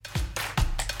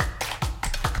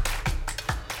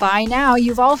By now,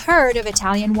 you've all heard of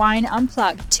Italian Wine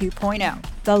Unplugged 2.0,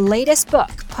 the latest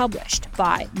book published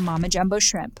by Mama Jumbo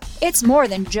Shrimp. It's more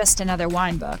than just another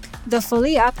wine book. The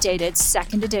fully updated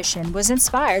second edition was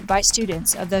inspired by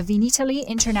students of the Vinitaly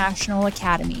International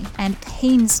Academy and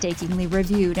painstakingly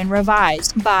reviewed and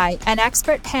revised by an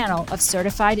expert panel of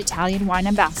certified Italian wine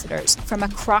ambassadors from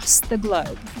across the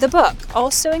globe. The book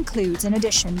also includes an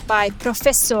edition by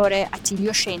Professore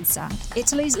Attilio Scienza,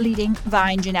 Italy's leading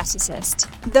vine geneticist.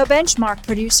 The benchmark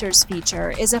producers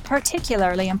feature is a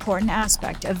particularly important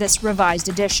aspect of this revised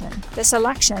edition. The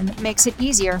selection makes it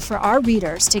easier for our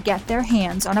readers to get their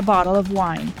hands on a bottle of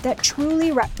wine that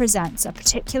truly represents a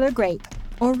particular grape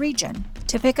or region.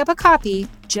 To pick up a copy,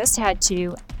 just head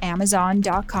to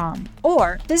Amazon.com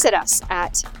or visit us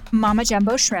at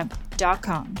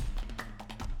mamajumboshrimp.com.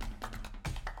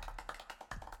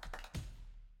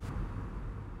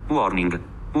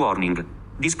 Warning.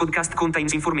 This podcast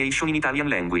contains information in Italian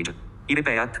language. I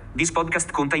repeat, this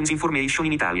podcast contains information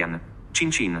in Italian.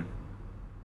 Cin cin.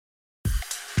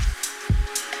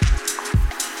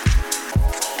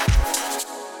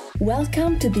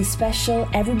 Welcome to this special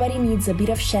Everybody Needs a Bit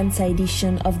of Scienza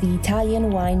edition of the Italian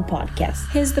Wine Podcast.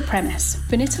 Here's the premise.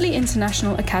 Vinitaly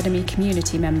International Academy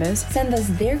community members send us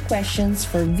their questions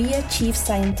for VIA Chief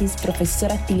Scientist Professor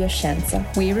Attilio Scienza.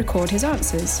 We record his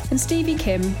answers, and Stevie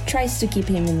Kim tries to keep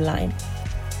him in line.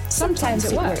 Sometimes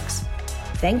it works.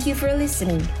 Thank you for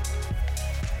listening.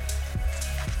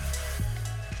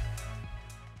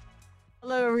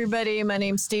 Hello, everybody. My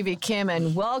name's Stevie Kim,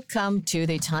 and welcome to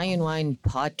the Italian Wine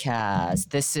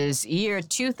Podcast. This is year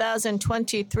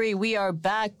 2023. We are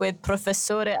back with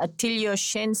Professore Attilio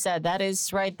Scienza. That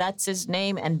is right. That's his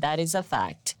name, and that is a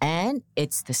fact. And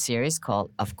it's the series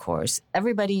called, of course,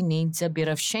 Everybody Needs a Bit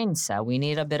of Scienza. We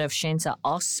need a bit of Scienza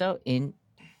also in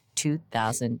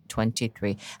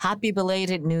 2023. Happy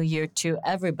belated New Year to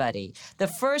everybody. The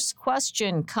first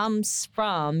question comes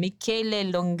from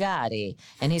Michele Longari,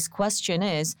 and his question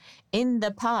is, in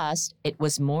the past, it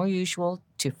was more usual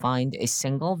to find a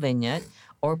single vineyard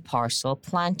or parcel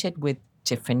planted with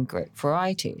different grape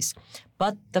varieties.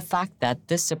 But the fact that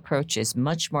this approach is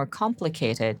much more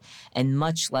complicated and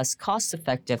much less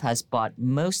cost-effective has brought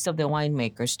most of the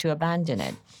winemakers to abandon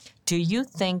it. Do you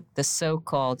think the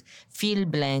so-called field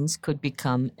blends could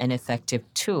become an effective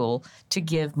tool to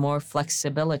give more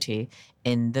flexibility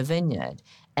in the vineyard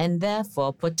and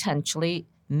therefore potentially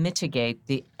mitigate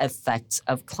the effects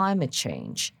of climate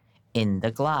change in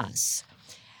the glass?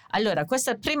 Allora,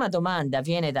 questa prima domanda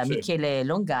viene da Michele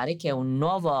Longari, che è un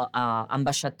nuovo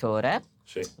ambasciatore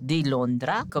di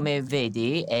Londra. Come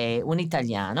vedi, è un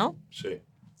italiano. Sì.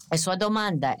 E sua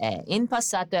domanda è: in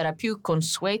passato era più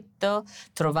consueto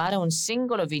trovare un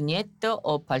singolo vigneto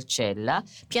o parcella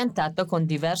piantato con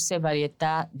diverse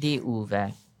varietà di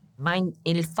uve, ma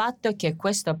il fatto che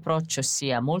questo approccio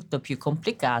sia molto più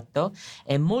complicato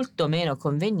e molto meno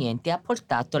conveniente ha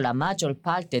portato la maggior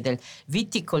parte dei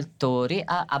viticoltori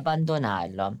a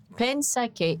abbandonarlo. Pensa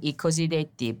che i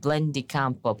cosiddetti blend di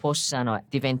campo possano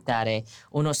diventare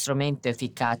uno strumento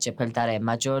efficace per dare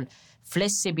maggior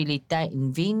flessibilità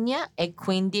in vigna e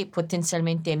quindi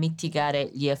potenzialmente mitigare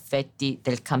gli effetti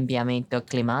del cambiamento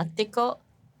climatico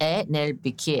e nel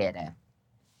bicchiere?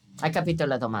 Hai capito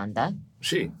la domanda?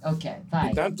 Sì. Ok, vai.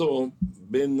 Intanto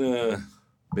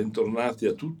bentornati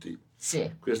a tutti. Sì.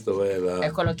 Questo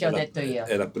è quello che ho detto io.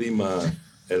 È il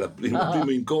primo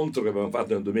incontro che abbiamo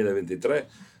fatto nel 2023.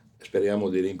 Speriamo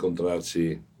di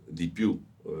rincontrarci di più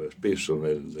spesso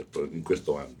in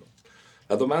questo anno.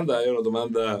 La domanda è una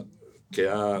domanda che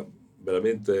ha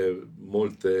veramente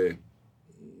molti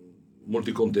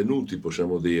contenuti,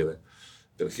 possiamo dire,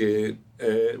 perché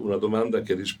è una domanda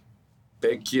che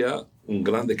rispecchia un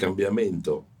grande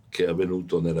cambiamento che è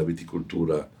avvenuto nella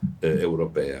viticoltura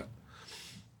europea.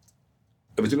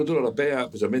 La viticoltura europea,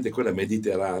 specialmente quella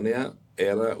mediterranea,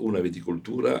 era una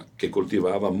viticoltura che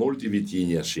coltivava molti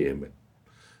vitigni assieme.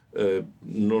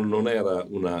 Non era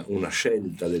una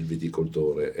scelta del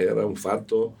viticoltore, era un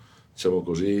fatto, diciamo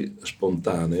così,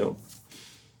 spontaneo,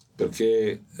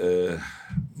 perché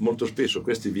molto spesso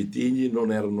questi vitigni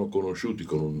non erano conosciuti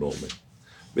con un nome,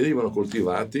 venivano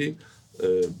coltivati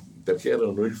perché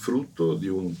erano il frutto di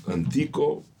un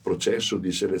antico processo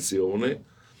di selezione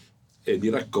e di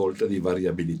raccolta di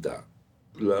variabilità.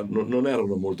 Non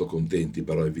erano molto contenti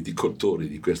però i viticoltori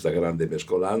di questa grande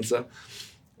mescolanza,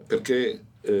 perché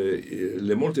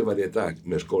le molte varietà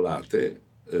mescolate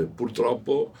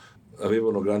purtroppo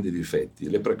avevano grandi difetti.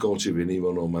 Le precoci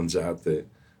venivano mangiate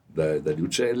dagli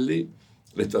uccelli,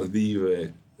 le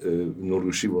tardive non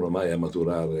riuscivano mai a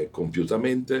maturare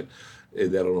compiutamente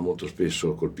ed erano molto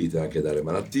spesso colpite anche dalle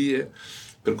malattie.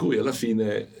 Per cui alla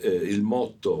fine il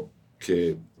motto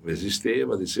che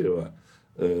esisteva diceva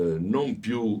non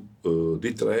più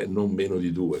di 3, non meno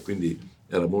di 2, quindi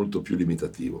era molto più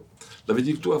limitativo. La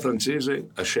viticoltura francese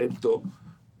ha scelto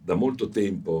da molto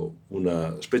tempo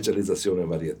una specializzazione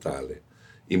varietale.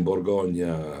 In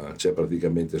Borgogna c'è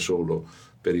praticamente solo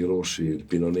per i rossi il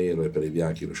Pinot Nero e per i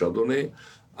bianchi lo Chardonnay,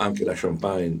 anche la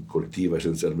Champagne coltiva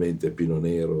essenzialmente Pinot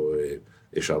Nero e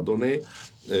Chardonnay,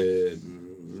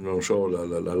 non so,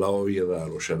 la Loira,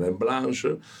 lo Chenin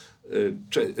Blanche,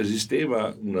 cioè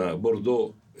esisteva una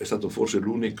Bordeaux, è stato forse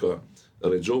l'unica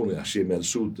regione assieme al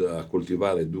sud a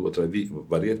coltivare 2 o 3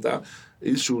 varietà.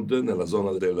 Il sud, nella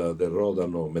zona del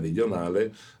Rodano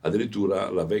meridionale, addirittura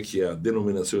la vecchia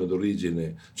denominazione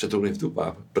d'origine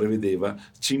Châteauneuf-du-Pape prevedeva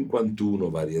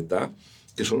 51 varietà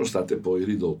che sono state poi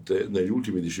ridotte negli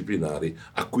ultimi disciplinari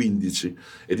a 15,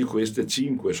 e di queste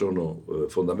 5 sono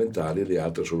fondamentali e le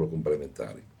altre sono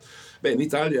complementari. Beh, in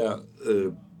Italia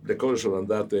le cose sono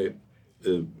andate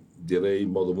direi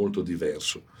in modo molto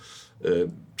diverso.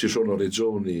 Ci sono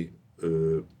regioni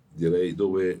direi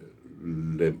dove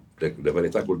le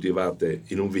varietà coltivate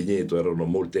in un vigneto erano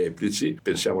molteplici.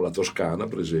 Pensiamo alla Toscana,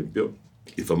 per esempio,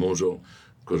 il famoso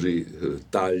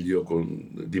taglio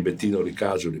di Bettino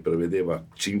Ricasoli prevedeva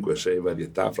 5-6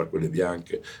 varietà fra quelle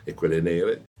bianche e quelle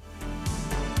nere.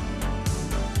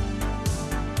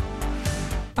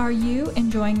 Are you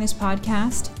enjoying this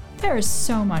podcast? There is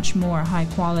so much more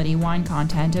high-quality wine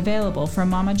content available from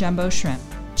Mama Jumbo Shrimp.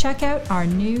 Check out our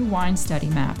new wine study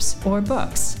maps or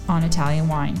books on Italian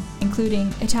wine,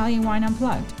 including Italian Wine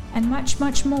Unplugged and much,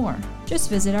 much more. Just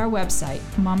visit our website,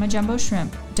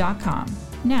 mamajumboshrimp.com.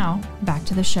 Now, back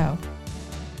to the show.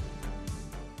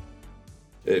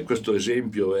 Questo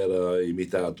esempio era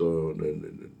imitato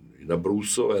in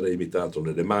Abruzzo, era imitato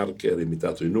nelle Marche, era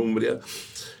imitato in Umbria.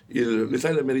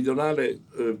 L'Italia meridionale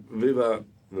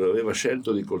aveva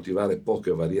scelto di coltivare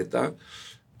poche varietà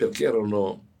perché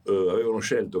avevano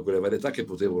scelto quelle varietà che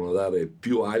potevano dare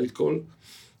più alcol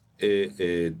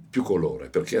e più colore,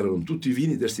 perché erano tutti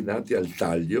vini destinati al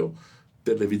taglio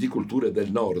per le viticolture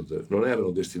del nord, non erano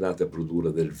destinate a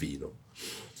produrre del vino.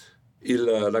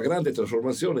 La grande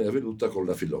trasformazione è avvenuta con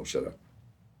la fillossera.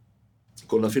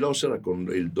 Con la fillossera,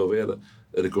 con il dover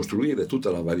ricostruire tutta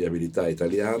la variabilità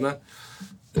italiana,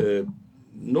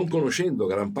 non conoscendo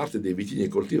gran parte dei vitigni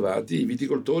coltivati, i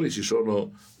viticoltori si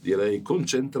sono, direi,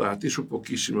 concentrati su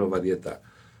pochissime varietà.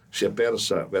 Si è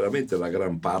persa veramente la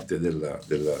gran parte della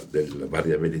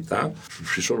variabilità,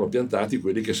 si sono piantati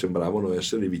quelli che sembravano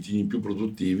essere i vitigni più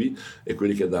produttivi e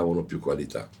quelli che davano più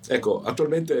qualità. Ecco,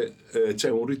 attualmente c'è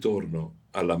un ritorno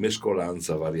alla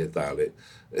mescolanza varietale,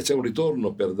 c'è un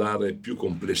ritorno per dare più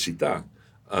complessità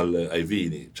ai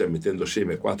vini, cioè mettendo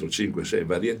assieme 4, 5, 6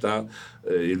 varietà,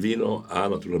 il vino ha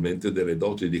naturalmente delle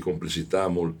doti di complessità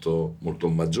molto, molto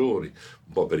maggiori,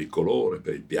 un po' per il colore,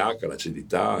 per il pH,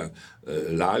 l'acidità,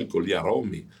 l'alcol, gli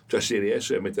aromi, cioè si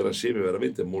riesce a mettere assieme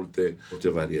veramente molte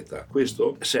varietà.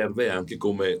 Questo serve anche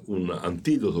come un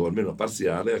antidoto, almeno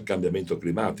parziale, al cambiamento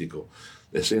climatico,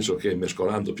 nel senso che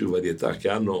mescolando più varietà che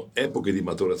hanno epoche di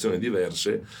maturazione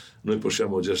diverse, noi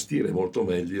possiamo gestire molto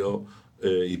meglio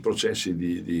i processi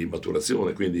di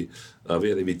maturazione, quindi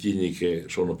avere vitigni che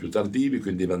sono più tardivi,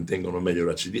 quindi mantengono meglio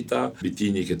l'acidità,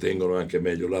 vitigni che tengono anche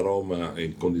meglio l'aroma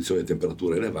in condizioni di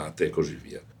temperature elevate e così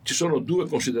via. Ci sono 2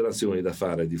 considerazioni da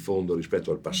fare di fondo rispetto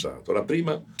al passato. La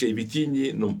prima, che i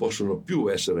vitigni non possono più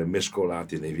essere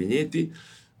mescolati nei vigneti,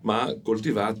 ma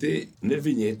coltivati nel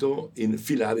vigneto in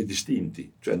filari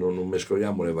distinti, cioè non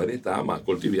mescoliamo le varietà, ma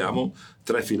coltiviamo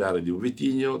 3 filari di un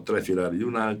vitigno, 3 filari di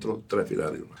un altro, 3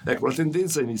 filari di un altro. Ecco, la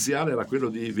tendenza iniziale era quello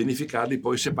di vinificarli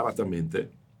poi separatamente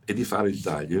e di fare il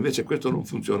taglio, invece questo non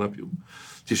funziona più.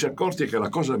 Ci si è accorti che la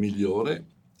cosa migliore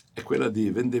è quella di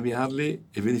vendemmiarli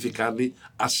e vinificarli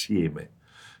assieme,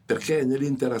 perché è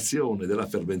nell'interazione della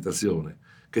fermentazione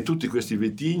che tutti questi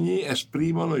vitigni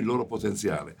esprimono il loro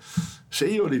potenziale. Se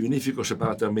io li vinifico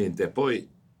separatamente e poi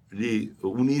li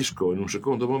unisco in un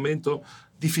secondo momento,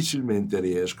 difficilmente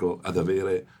riesco ad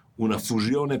avere una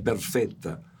fusione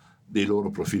perfetta dei loro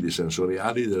profili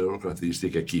sensoriali, delle loro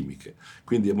caratteristiche chimiche.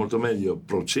 Quindi è molto meglio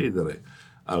procedere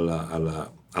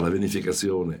alla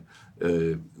vinificazione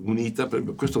unita.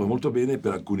 Questo va molto bene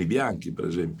per alcuni bianchi, per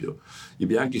esempio. I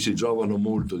bianchi si giovano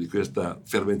molto di questa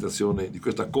fermentazione, di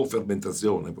questa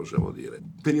cofermentazione, possiamo dire.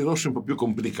 Per i rossi è un po' più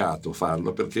complicato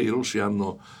farlo, perché i rossi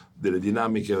hanno delle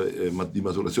dinamiche di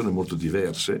maturazione molto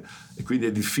diverse e quindi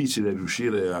è difficile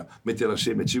riuscire a mettere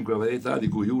assieme 5 varietà, di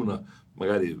cui una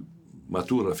magari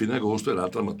matura a fine agosto e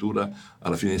l'altra matura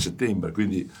alla fine di settembre,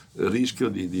 quindi rischio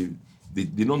di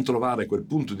di non trovare quel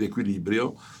punto di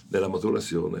equilibrio nella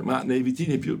maturazione, ma nei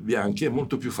vitini più bianchi è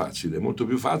molto più facile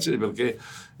perché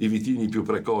i vitini più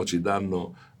precoci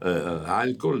danno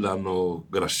alcol, danno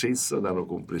grassezza, danno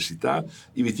complessità,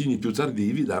 i vitini più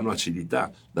tardivi danno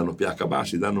acidità, danno pH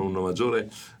bassi, danno una maggiore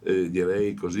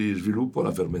direi così sviluppo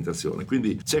alla fermentazione.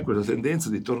 Quindi c'è questa tendenza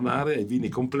di tornare ai vini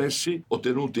complessi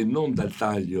ottenuti non dal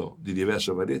taglio di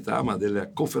diverse varietà ma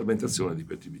dalla cofermentazione di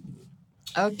questi vini.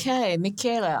 Okay,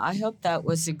 Michele, I hope that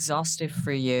was exhaustive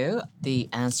for you, the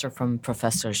answer from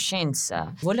Professor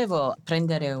Scienza. Volevo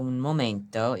prendere un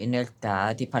momento, in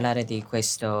realtà, di parlare di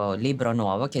questo libro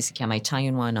nuovo che si chiama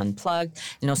Italian Wine Unplugged,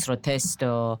 il nostro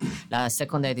testo, la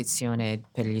seconda edizione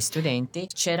per gli studenti.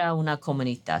 C'era una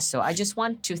comunità, so I just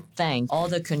want to thank all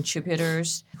the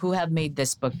contributors who have made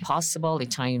this book possible,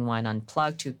 Italian Wine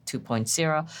Unplugged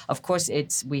 2.0. Of course,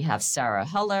 we have Sarah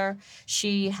Heller.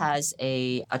 She has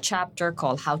a chapter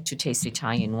called How to Taste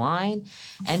Italian Wine.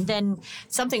 And then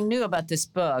something new about this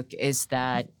book is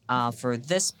that for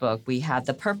this book, we have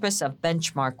The Purpose of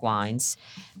Benchmark Wines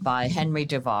by Henry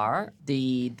Devar.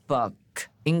 The book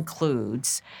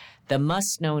includes the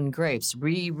must-known grapes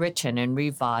rewritten and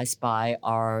revised by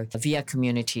our VIA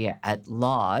community at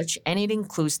large. And it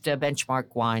includes the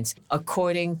benchmark wines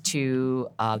according to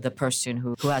the person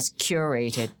who has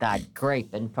curated that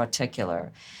grape in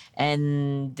particular.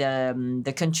 And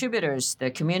the contributors,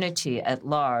 the community at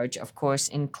large, of course,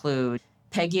 include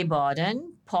Peggy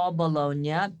Bawden, Paul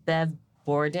Bologna, Bev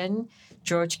Borden,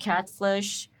 George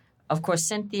Catfish, of course,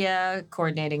 Cynthia,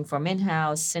 coordinating from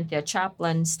in-house, Cynthia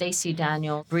Chaplin, Stacy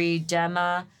Daniel, Bree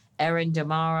Dema, Erin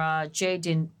Demara, Jay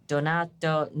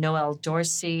Donato, Noel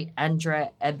Dorsey,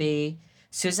 Andrea Ebby,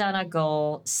 Susanna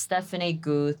Gold, Stephanie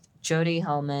Guth, Jody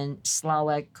Hellman,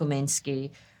 Slawek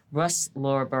Kuminski, Russ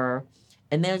Lorber,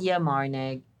 Emilia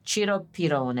Marnig, Ciro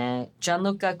Pirone,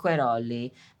 Gianluca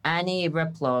Querolli, Annie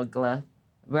Replogi,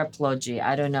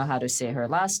 I don't know how to say her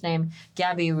last name,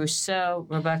 Gabby Rousseau,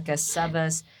 Rebecca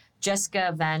Sebas,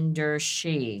 Jessica van der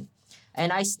Schie.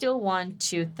 And I still want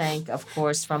to thank, of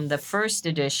course, from the first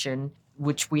edition,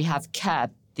 which we have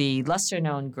kept, the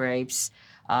lesser-known grapes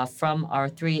from our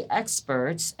three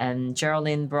experts, and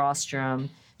Geraldine Brostrom,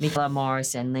 Michaela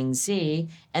Morris, and Ling Zi,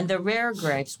 and the rare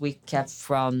grapes we kept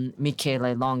from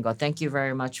Michele Longo. Thank you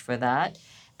very much for that.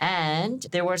 And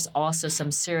there was also some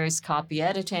serious copy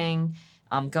editing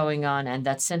going on, and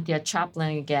that's Cynthia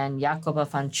Chaplin again, Jacoba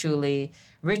Fanciulli,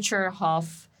 Richard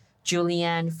Hoff,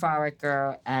 Julianne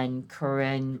Farricker, and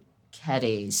Corinne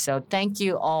Ketty. So thank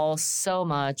you all so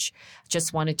much.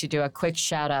 Just wanted to do a quick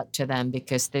shout out to them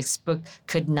because this book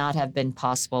could not have been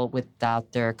possible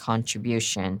without their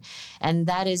contribution. And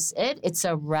that is it. It's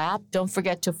a wrap. Don't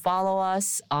forget to follow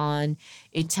us on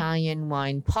Italian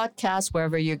Wine Podcast,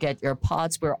 wherever you get your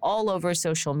pods. We're all over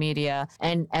social media.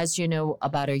 And as you know,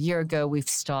 about a year ago, we've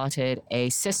started a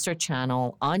sister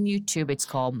channel on YouTube. It's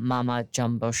called Mama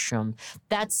Jumbo Shroom.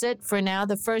 That's it for now.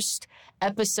 The first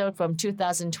episode from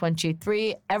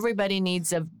 2023. Everybody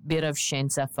needs a bit of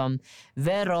Scienza from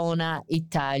Verona,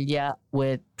 Italia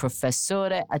with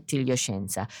Professore Attilio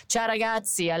Scienza. Ciao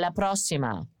ragazzi, alla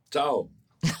prossima. Ciao.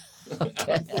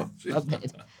 Okay. Va bene.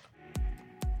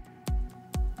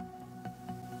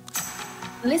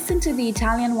 Listen to the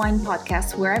Italian Wine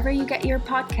Podcast wherever you get your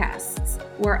podcasts.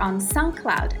 We're on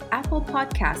SoundCloud, Apple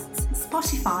Podcasts,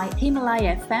 Spotify,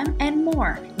 Himalaya FM, and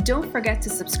more. Don't forget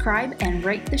to subscribe and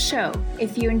rate the show.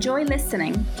 If you enjoy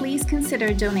listening, please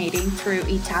consider donating through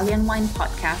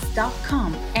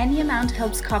ItalianWinePodcast.com. Any amount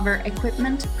helps cover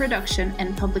equipment, production,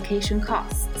 and publication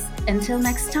costs. Until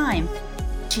next time,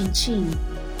 cin cin.